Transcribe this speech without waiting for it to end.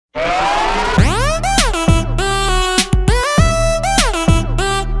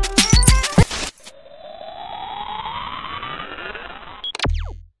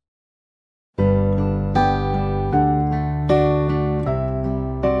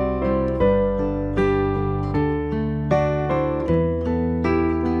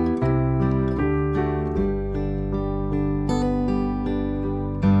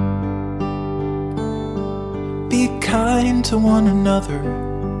to one another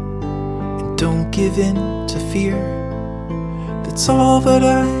and don't give in to fear. That's all that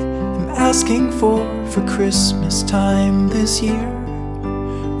I am asking for Christmas time this year.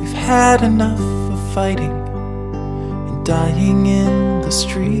 We've had enough of fighting and dying in the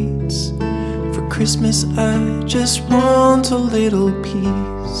streets. For Christmas I just want a little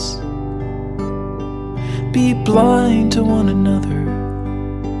peace. Be blind to one another,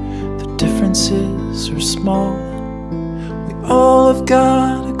 the differences are small. We all have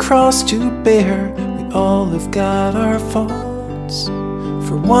got a cross to bear, we all have got our faults.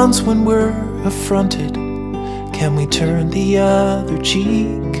 For once when we're affronted, can we turn the other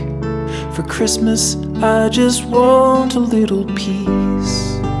cheek? For Christmas I just want a little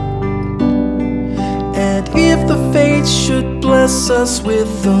peace. And if the fates should bless us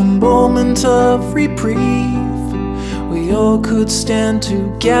with a moment of reprieve, we all could stand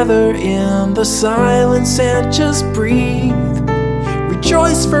together in the silence and just breathe.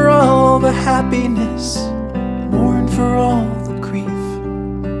 Rejoice for all the happiness, mourn for all the grief.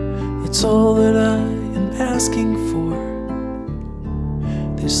 It's all that I am asking for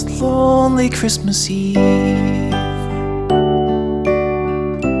this lonely Christmas Eve.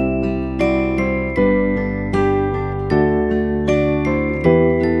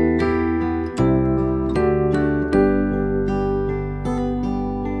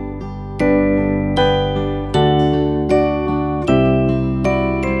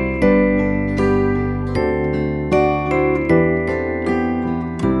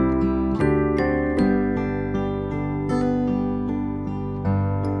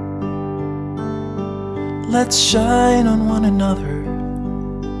 Let's shine on one another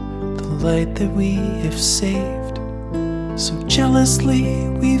the light that we have saved, so jealously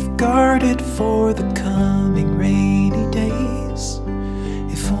we've guarded for the coming rainy days.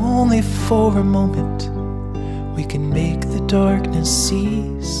 If only for a moment we can make the darkness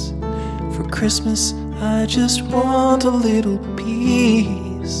cease. For Christmas I just want a little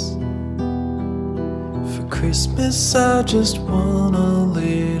peace. For Christmas I just want a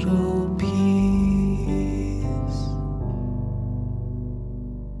little peace.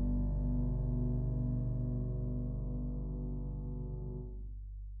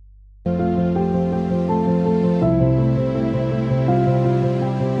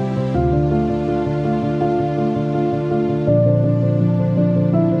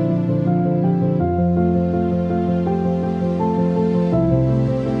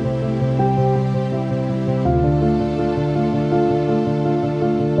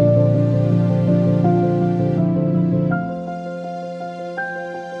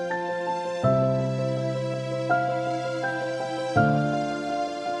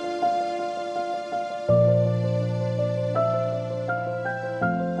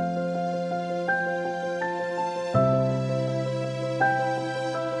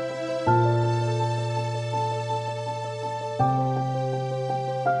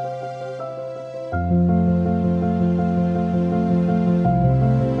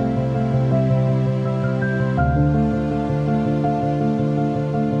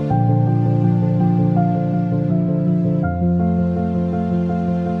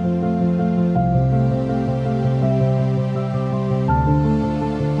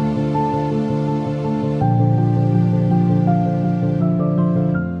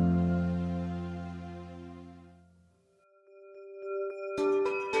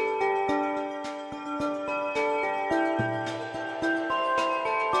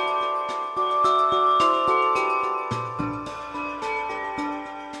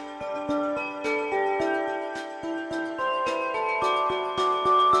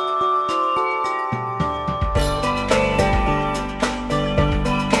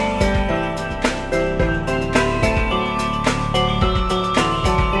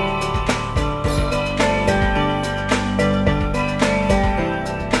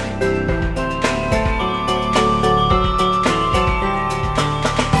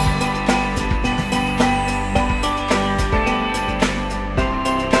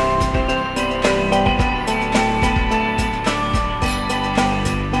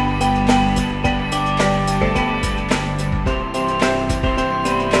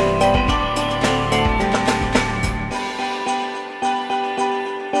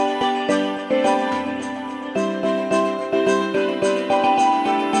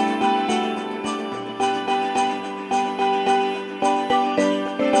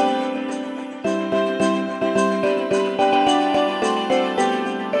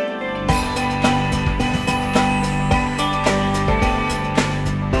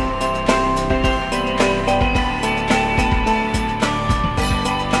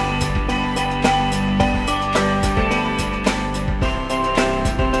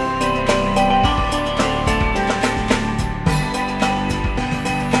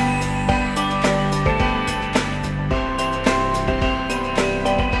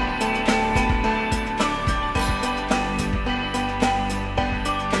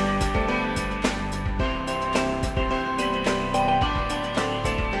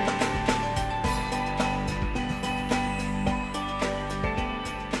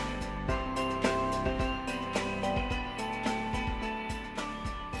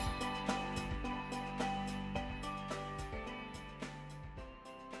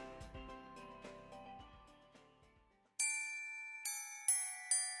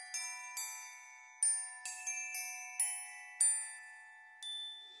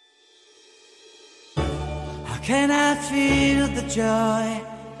 Can I feel the joy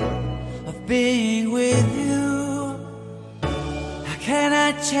of being with you? How can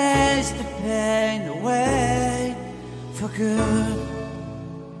I chase the pain away for good?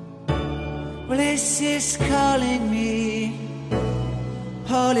 Well, this is calling me,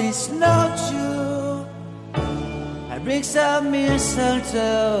 all is not true. I bring some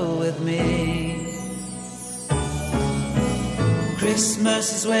mistletoe with me.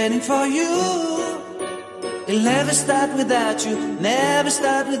 Christmas is waiting for you. It'll never start without you, never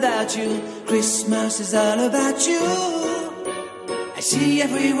start without you. Christmas is all about you. I see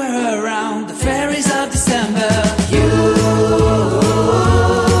everywhere around the fairies of December. You,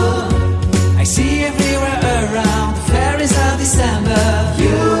 I see everywhere around the fairies of December.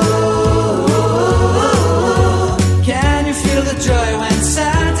 You, can you feel the joy when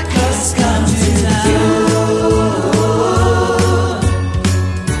Santa Claus has come to town? You,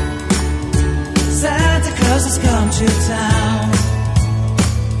 Santa Claus has come to town.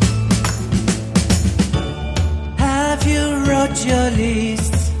 Have you wrote your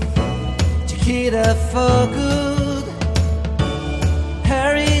list to get up for good?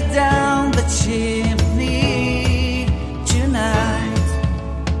 Hurry down the chimney tonight.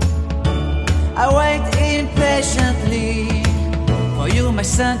 I wait impatiently for you, my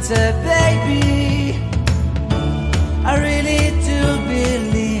Santa baby. I really do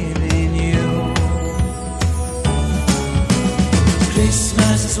believe in you.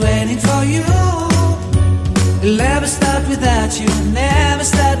 Christmas is waiting for you. It'll never start without you, never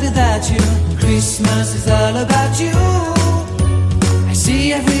start without you. Christmas is all about you. I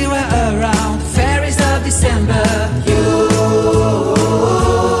see everywhere around the fairies of December. You,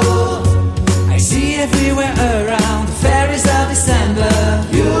 I see everywhere around the fairies of December.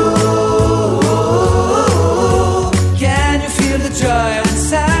 You, can you feel the joy when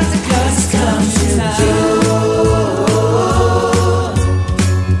Santa Claus has come to town?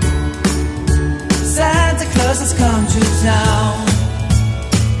 Santa Claus has come to town.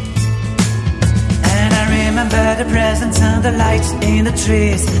 And I remember the presents and the lights in the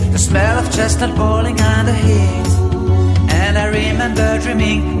trees, the smell of chestnut boiling on the heat. And I remember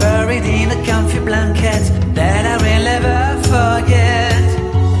dreaming, buried in a comfy blanket that I will never forget.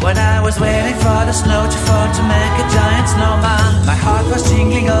 When I was waiting for the snow to fall to make a giant snowman, my heart was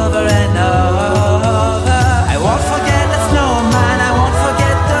jingling over and over.